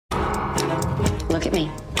look at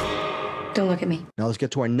me. Don't look at me. Now let's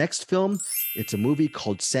get to our next film. It's a movie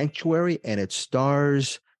called Sanctuary, and it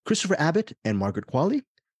stars Christopher Abbott and Margaret Qualley.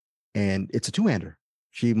 And it's a two-hander.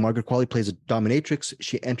 Margaret Qualley plays a dominatrix.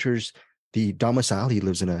 She enters the domicile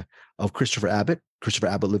of Christopher Abbott. Christopher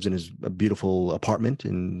Abbott lives in his beautiful apartment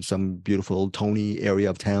in some beautiful Tony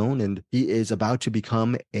area of town, and he is about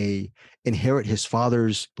to inherit his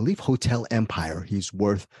father's, I believe, hotel empire. He's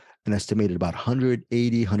worth an estimated about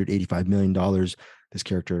 $185 million. This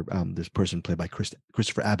character, this person played by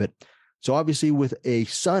Christopher Abbott. So obviously, with a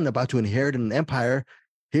son about to inherit an empire,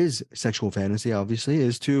 his sexual fantasy obviously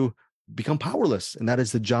is to become powerless, and that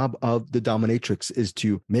is the job of the dominatrix, is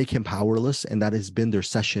to make him powerless. And that has been their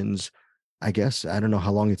sessions, I guess. I don't know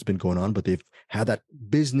how long it's been going on, but they've had that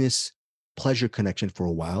business pleasure connection for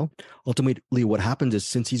a while. Ultimately, what happens is,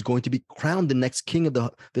 since he's going to be crowned the next king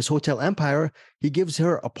of this hotel empire, he gives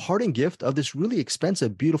her a parting gift of this really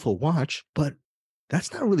expensive, beautiful watch. But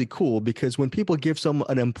that's not really cool, because when people give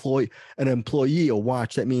an employee a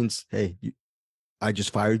watch, that means, hey, I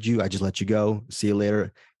just fired you. I just let you go. See you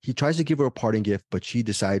later. He tries to give her a parting gift, but she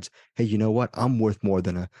decides, hey, you know what? I'm worth more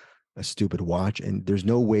than a stupid watch. And there's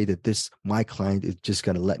no way that my client is just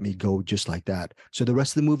going to let me go just like that. So the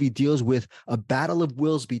rest of the movie deals with a battle of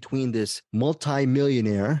wills between this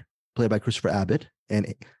multi-millionaire played by Christopher Abbott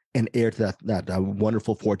and heir to that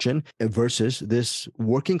wonderful fortune versus this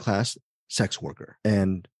working class sex worker.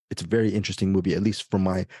 And it's a very interesting movie, at least from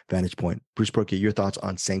my vantage point. Bruce Purkey, your thoughts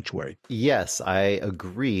on Sanctuary? Yes, I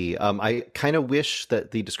agree. I kind of wish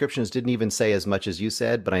that the descriptions didn't even say as much as you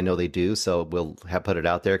said, but I know they do. So we'll have put it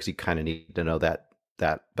out there because you kind of need to know that.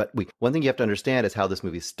 But one thing you have to understand is how this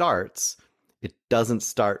movie starts. It doesn't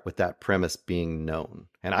start with that premise being known.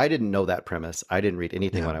 And I didn't know that premise. I didn't read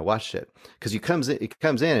anything when I watched it, because it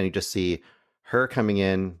comes in and you just see her coming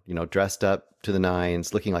in, dressed up to the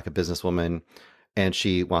nines, looking like a businesswoman. And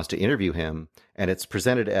she wants to interview him. And it's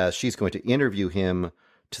presented as she's going to interview him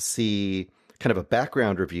to see kind of a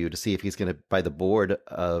background review to see if he's going to, by the board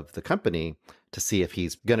of the company, to see if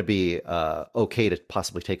he's going to be okay to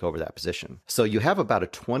possibly take over that position. So you have about a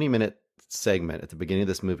 20-minute segment at the beginning of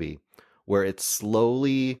this movie where it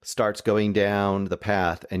slowly starts going down the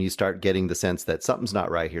path, and you start getting the sense that something's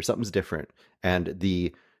not right here, something's different. And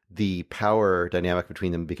the power dynamic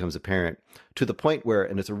between them becomes apparent, to the point where,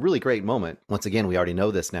 and it's a really great moment. Once again, we already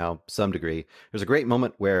know this now, some degree. There's a great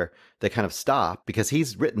moment where they kind of stop because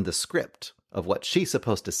he's written the script of what she's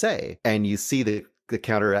supposed to say. And you see the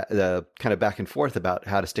kind of back and forth about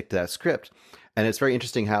how to stick to that script. And it's very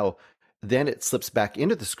interesting how then it slips back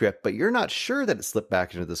into the script, but you're not sure that it slipped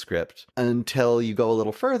back into the script until you go a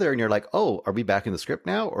little further and you're like, oh, are we back in the script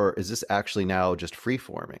now? Or is this actually now just free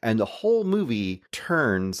forming? And the whole movie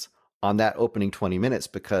turns on that opening 20 minutes,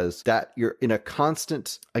 because that you're in a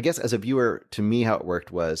constant, I guess as a viewer, to me, how it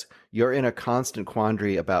worked was you're in a constant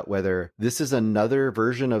quandary about whether this is another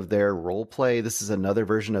version of their role play. This is another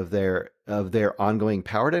version of their ongoing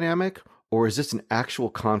power dynamic, or is this an actual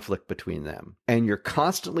conflict between them? And you're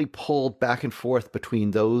constantly pulled back and forth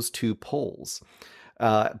between those two poles.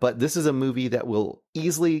 But this is a movie that will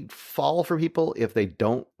easily fall for people if they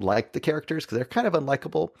don't like the characters, because they're kind of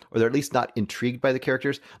unlikable, or they're at least not intrigued by the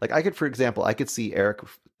characters. Like for example, I could see Eric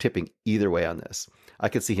tipping either way on this. I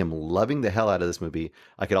could see him loving the hell out of this movie.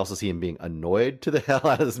 I could also see him being annoyed to the hell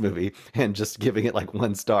out of this movie and just giving it like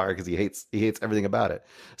 1 star because he hates everything about it.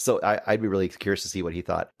 So I'd be really curious to see what he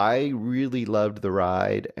thought. I really loved the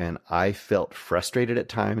ride, and I felt frustrated at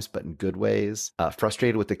times, but in good ways.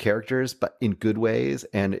 Frustrated with the characters, but in good ways.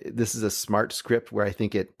 And this is a smart script where I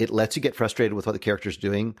think it lets you get frustrated with what the character's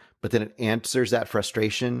doing, but then it answers that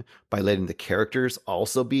frustration by letting the characters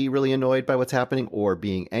also be really annoyed by what's happening, or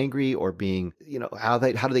being angry, or being, how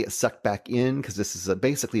do they get sucked back in? Because this is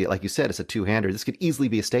basically, like you said, it's a two-hander. This could easily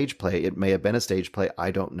be a stage play. It may have been a stage play.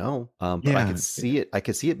 I don't know. But I could see it. I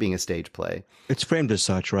could see it being a stage play. It's framed as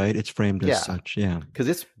such, right? It's framed as such. Yeah. Because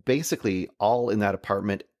it's basically all in that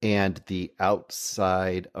apartment and the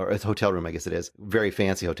outside, or a hotel room, I guess it is. Very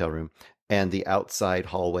fancy hotel room. And the outside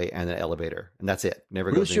hallway and an elevator. And that's it.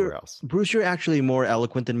 Never goes anywhere else. Bruce, you're actually more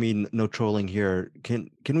eloquent than me. No trolling here. Can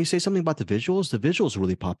we say something about the visuals? The visuals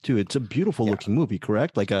really pop too. It's a beautiful looking movie,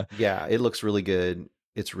 correct? Yeah, it looks really good.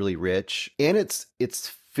 It's really rich. And it's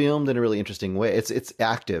filmed in a really interesting way. It's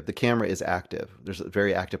active. The camera is active. There's a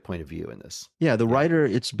very active point of view in this. Yeah, the writer,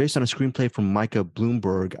 it's based on a screenplay from Micah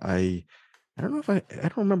Bloomberg. I don't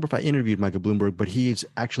remember if I interviewed Michael Bloomberg, but he's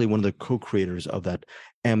actually one of the co-creators of that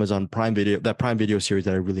Amazon Prime Video series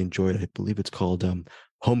that I really enjoyed. I believe it's called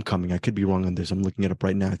Homecoming. I could be wrong on this. I'm looking it up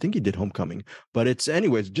right now. I think he did Homecoming, but it's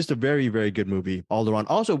anyways just a very, very good movie all around.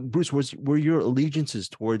 Also, Bruce, were your allegiances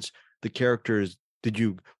towards the characters Did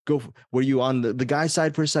you were you on the guy's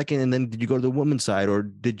side for a second, and then did you go to the woman's side, or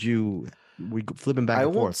did you we flipping back I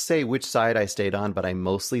and won't forth? say which side I stayed on, but I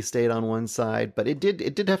mostly stayed on one side. But it did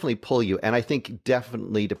definitely pull you, and I think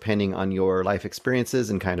definitely depending on your life experiences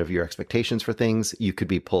and kind of your expectations for things, you could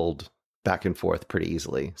be pulled back and forth pretty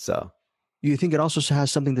easily. So, You think it also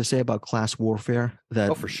has something to say about class warfare? oh,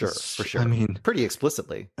 That for sure, for I sure, mean, pretty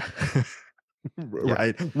explicitly. Yeah,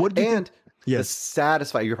 right? What do you think? and the Yes,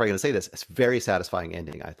 satisfying. You're probably going to say this. It's a very satisfying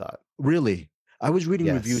ending. I thought. really. I was reading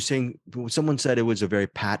reviews Yes. saying someone said it was a very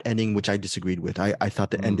pat ending, which I disagreed with. I thought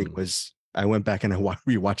the ending Mm, was. I went back and I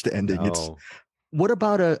rewatched the ending. It's no. what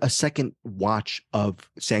about a second watch of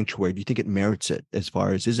Sanctuary? Do you think it merits it? As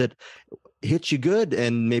far as is it hits you good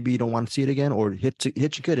and maybe you don't want to see it again, or hits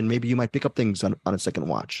you good and maybe you might pick up things on a second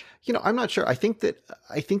watch? I'm not sure. I think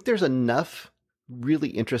there's enough really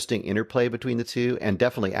interesting interplay between the two, and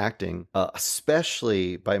definitely acting,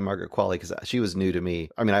 especially by Margaret Qualley, because she was new to me.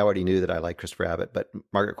 I mean, I already knew that I liked Christopher Abbott, but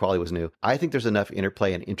Margaret Qualley was new. I think there's enough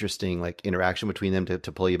interplay and interesting like interaction between them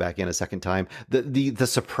to pull you back in a second time. The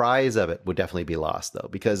surprise of it would definitely be lost though,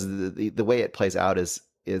 because the way it plays out is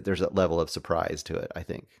there's a level of surprise to it, I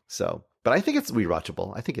think. So, but I think it's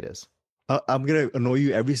rewatchable. I think it is. I'm gonna annoy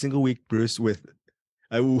you every single week, Bruce, with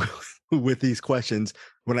with these questions.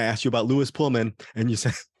 When I asked you about Lewis Pullman, and you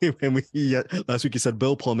said last week you said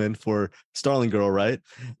Bill Pullman for Starling Girl, right?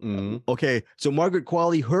 Mm. Okay, so Margaret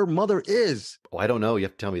Qualley, her mother is Oh, I don't know. You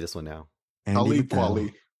have to tell me this one now. Andy Talib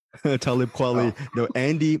McDowell. Kweli. Talib Kweli. Oh. No,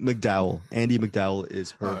 Andy McDowell. Andy McDowell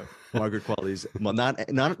is her. Alright. Margaret Qualley's not That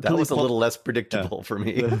Talib was a Kweli- little less predictable for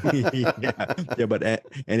me. yeah, but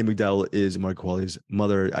Annie McDowell is Mark Qualley's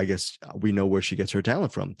mother. I guess we know where she gets her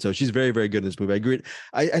talent from. So she's very, very good in this movie. I agree.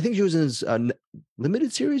 I think she was in this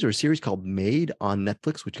limited series or a series called Made on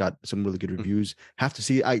Netflix, which got some really good reviews. Have to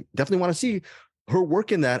see. I definitely want to see her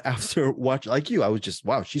work in that after watch like you. I was just,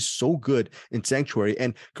 wow, she's so good in Sanctuary.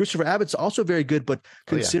 And Christopher Abbott's also very good, but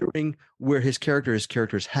considering where his character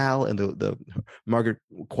is Hal, and the Margaret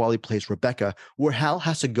Qualley plays Rebecca, where Hal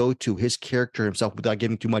has to go to his character himself without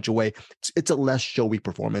giving too much away. It's a less showy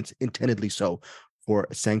performance, intendedly so, for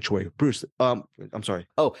Sanctuary. Bruce, I'm sorry.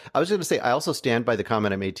 Oh, I was going to say, I also stand by the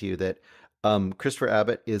comment I made to you that Christopher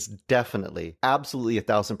Abbott is definitely, absolutely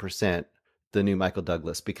 1,000% the new Michael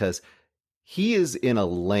Douglas, because he is in a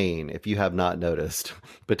lane, if you have not noticed,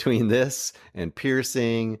 between this and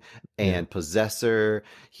Piercing and Possessor.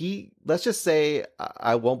 Let's just say,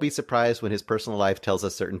 I won't be surprised when his personal life tells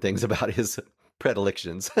us certain things about his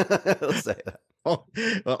predilections. Let's say that. Oh,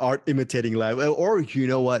 art imitating life, or you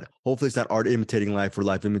know what? Hopefully, it's not art imitating life or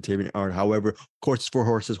life imitating art. However, horses for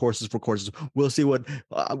horses, horses for courses. We'll see what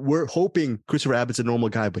we're hoping. Christopher Abbott's a normal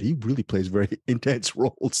guy, but he really plays very intense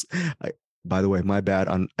roles. By the way, my bad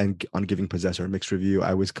on giving Possessor a mixed review.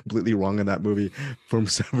 I was completely wrong on that movie from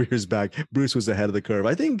several years back. Bruce was ahead of the curve.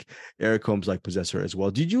 I think Eric Holmes liked Possessor as well.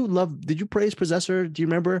 Did you praise Possessor? Do you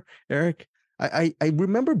remember, Eric? I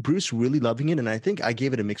remember Bruce really loving it, and I think I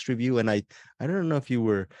gave it a mixed review. And I don't know if you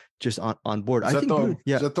were just on board. Is I think Bruce,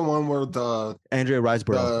 is that the one where the Andrea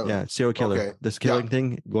Riseborough, serial killer, okay. this killing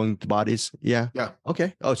thing, going to bodies, yeah.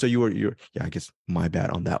 Okay. Oh, so you're I guess my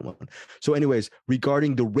bad on that one. So, anyways,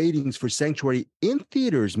 regarding the ratings for Sanctuary in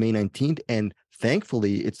theaters May 19th, and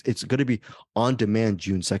thankfully it's going to be on demand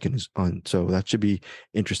June 2nd is on, so that should be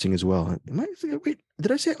interesting as well. Wait,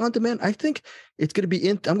 did I say on demand? I think it's going to be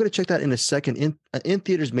in. I'm going to check that in a second. In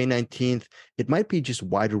theaters May 19th. It might be just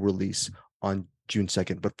wider release on June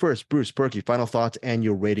 2nd. But first, Bruce Purkey, final thoughts and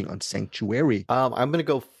your rating on Sanctuary. I'm going to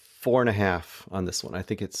go 4.5 on this one. I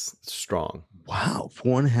think it's strong. Wow,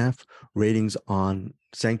 4.5 ratings on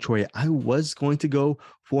Sanctuary. I was going to go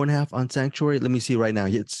 4.5 on Sanctuary. Let me see right now.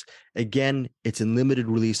 It's in limited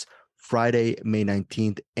release Friday, May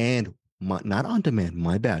 19th, and not on demand.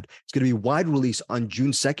 My bad. It's going to be wide release on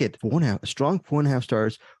June 2nd. 4.5, a strong 4.5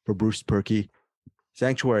 stars for Bruce Purkey.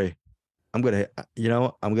 Sanctuary. I'm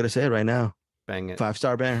gonna say it right now. Bang it.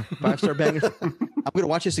 5-star banger. 5-star banger. I'm gonna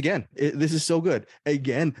watch this again. This is so good.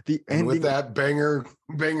 Again, the ending. With that banger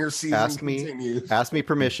season continues. Ask me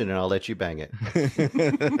permission, and I'll let you bang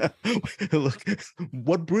it. Look,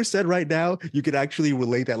 what Bruce said right now, you could actually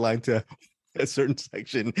relate that line to a certain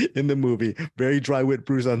section in the movie. Very dry wit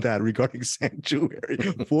Bruce on that regarding Sanctuary.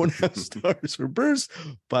 4.5 stars for Bruce,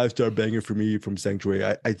 5-star banger for me from Sanctuary.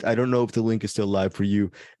 I don't know if the link is still live for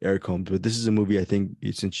you, Eric Holmes, but this is a movie I think,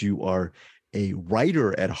 since you are a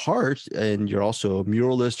writer at heart and you're also a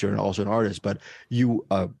muralist, you're also an artist, but you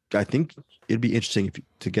I think it'd be interesting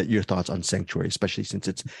to get your thoughts on Sanctuary, especially since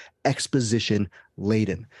it's exposition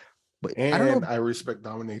laden. But and I don't know. I respect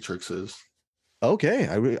dominatrixes. Okay,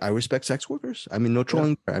 I respect sex workers. I mean, no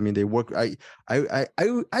trolling. I mean, they work. I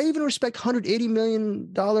even respect $180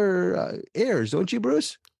 million heirs, don't you,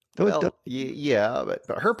 Bruce? Yeah, but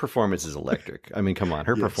her performance is electric. I mean, come on,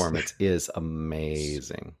 her Yes. performance is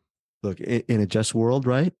amazing. Look, in a just world,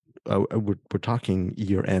 right? We're talking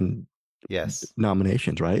year-end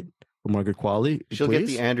nominations, right? For Margaret Qualley, she'll get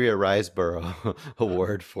the Andrea Riseborough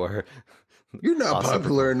Award for. You're not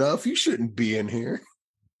popular enough. You shouldn't be in here.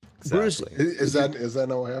 Exactly. Bruce, is that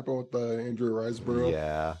not what happened with Andrea Riseborough?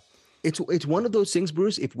 Yeah. It's one of those things,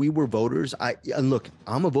 Bruce. If we were voters, and look,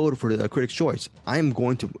 I'm a voter for the Critics' Choice. I am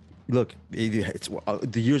going to look. It's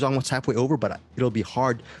the year's almost halfway over, but it'll be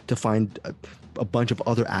hard to find a bunch of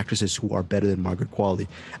other actresses who are better than Margaret Qualley.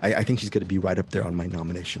 I think she's going to be right up there on my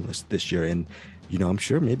nomination list this year. And I'm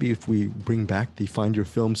sure maybe if we bring back the Find Your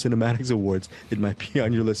Film CinemAddicts Awards, it might be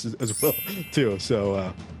on your list as well too.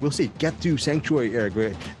 So we'll see. Get to Sanctuary,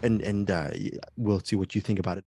 Eric, and we'll see what you think about it.